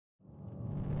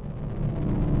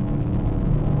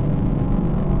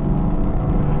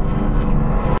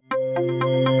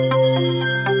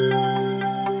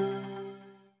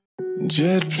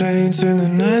Jet planes in the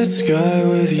night sky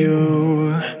with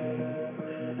you,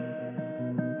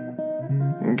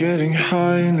 getting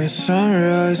high in the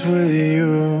sunrise with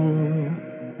you,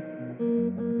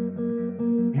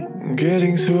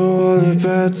 getting through all the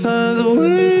bad times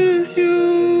with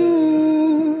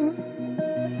you.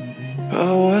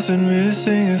 I wasn't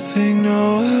missing a thing,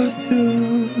 no I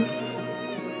do.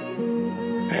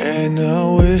 And I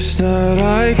wish that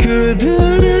I could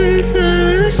build a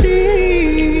time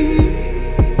machine,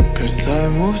 'cause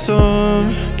time moves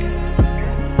on,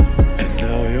 and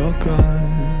now you're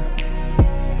gone.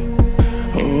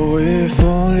 Oh, if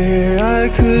only I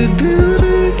could build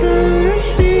a time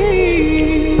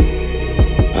machine,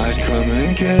 I'd come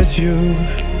and get you.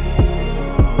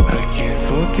 I can't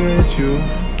forget you.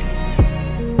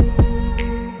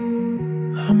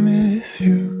 I miss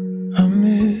you, I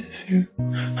miss you,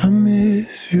 I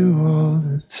miss you all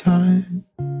the time.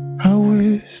 I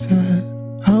wish that,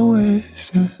 I wish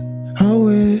that, I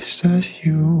wish that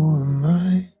you were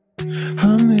mine.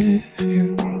 I miss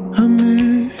you, I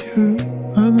miss you,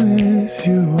 I miss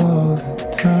you all the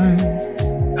time.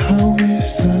 I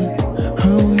wish that,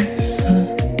 I wish that,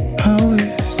 I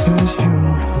wish that you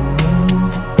were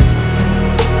mine.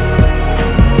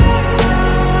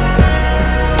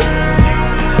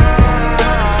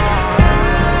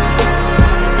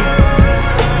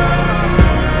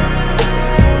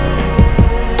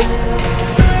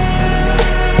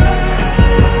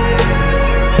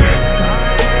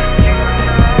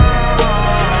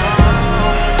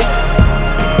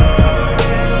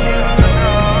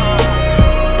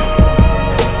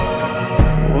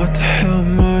 What the hell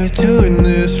am I doing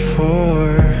this for?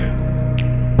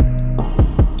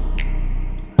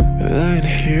 Lying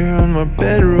here on my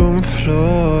bedroom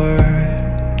floor,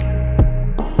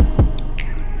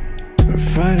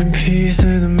 finding peace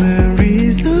in the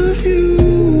memories of you.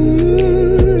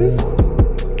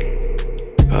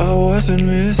 I wasn't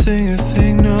missing a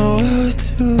thing, no I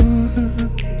do.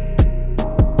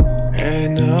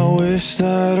 And I wish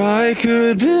that I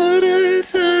could build a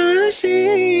time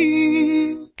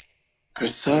machine,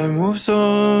 'cause time moves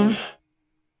on,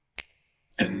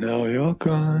 and now you're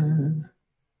gone.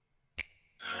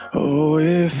 Oh,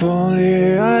 if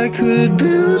only I could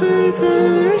build a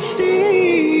time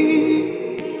machine,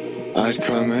 I'd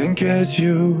come and get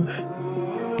you.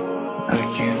 I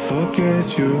can't forget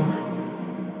you.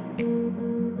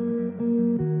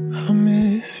 I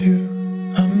miss you,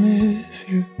 I miss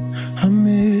you, I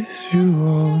miss you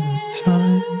all the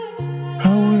time.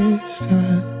 I wish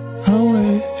that, I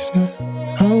wish that,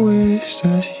 I wish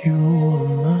that you were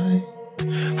mine.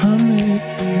 I miss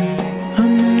you, I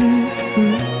miss you,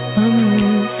 I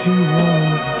miss you all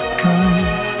the time.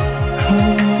 I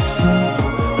wish that,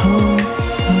 I wish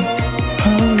that,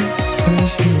 I wish that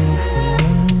you were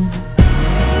mine.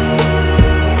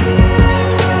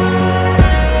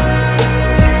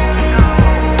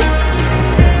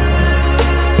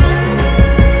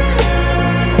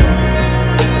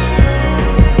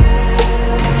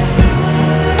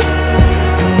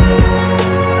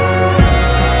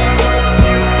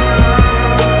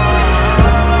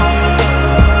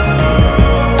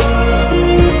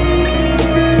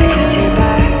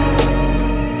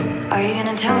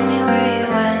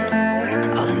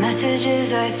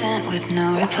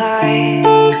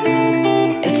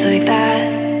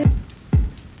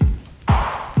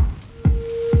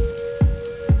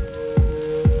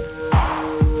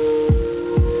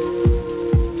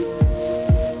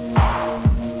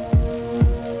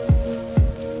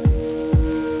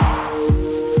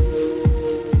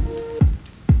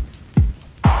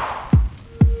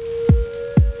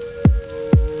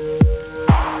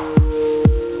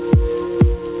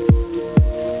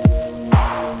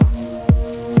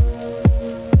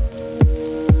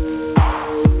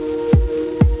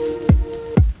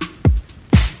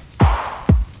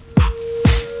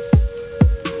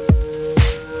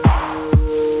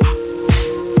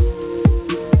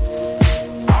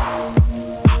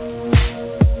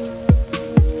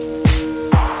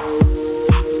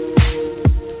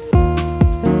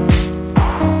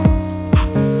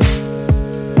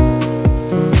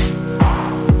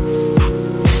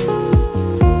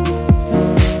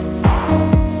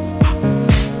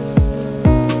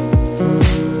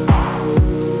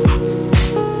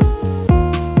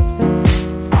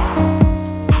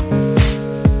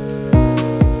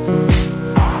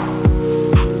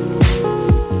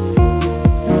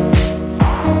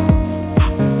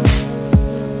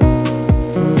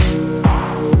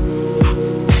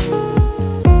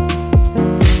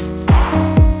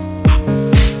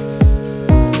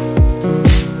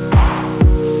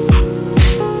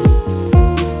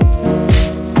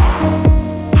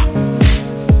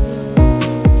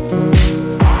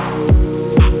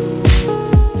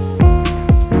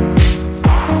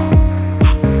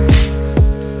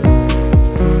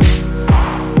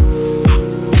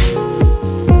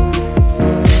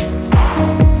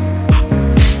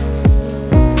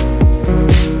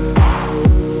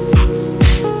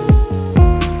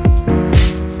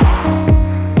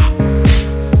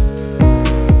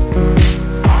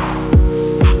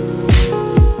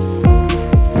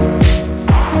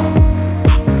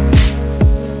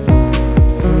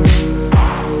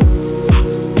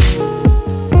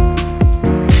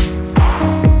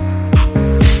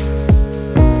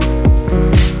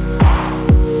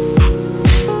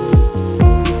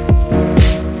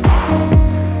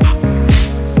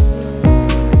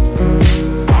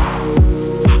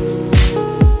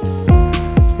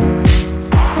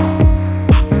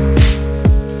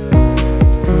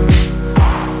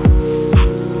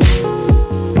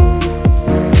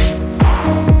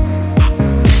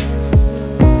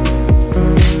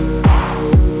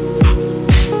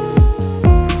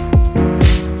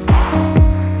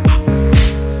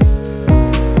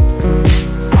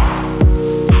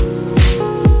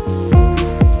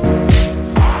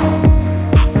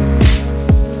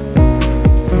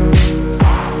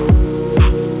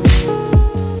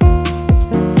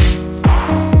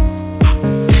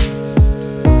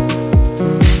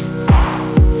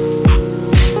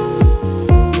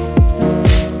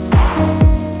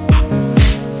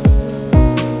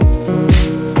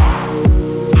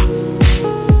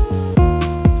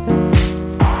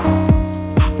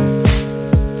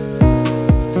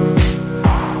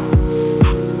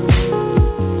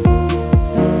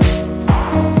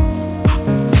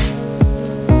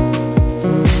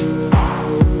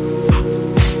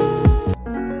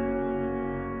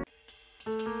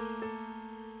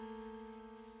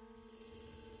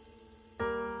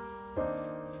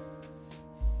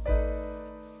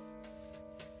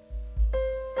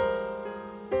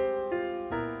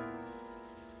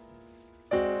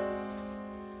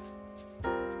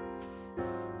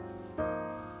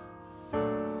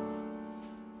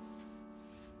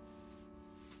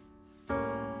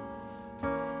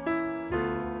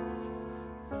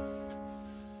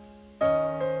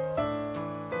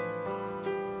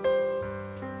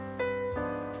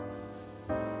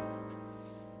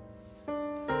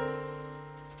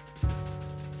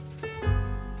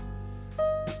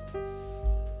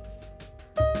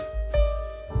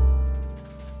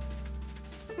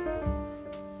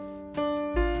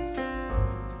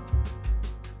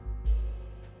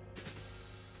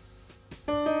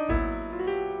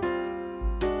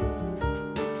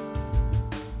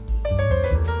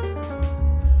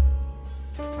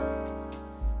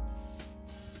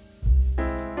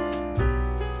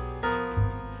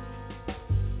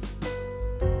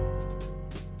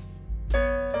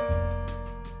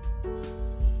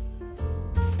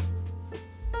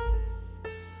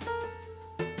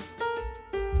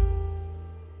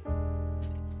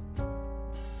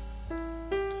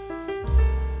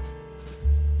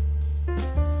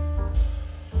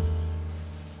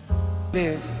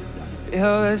 this. I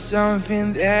feel there's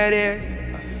something that is.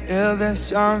 I feel there's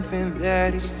something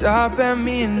that is stopping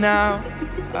me now.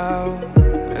 Oh.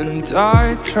 And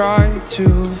I try to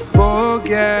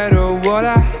forget all what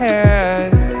I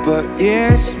had, but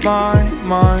is my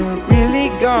mind really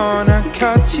gonna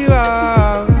cut you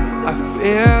out? I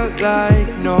feel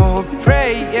like no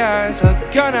prayers are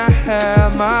gonna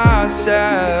help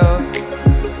myself.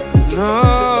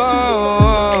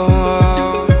 No.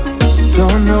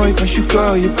 Don't know if I should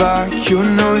call you back. You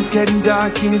know it's getting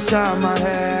dark inside my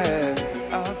head.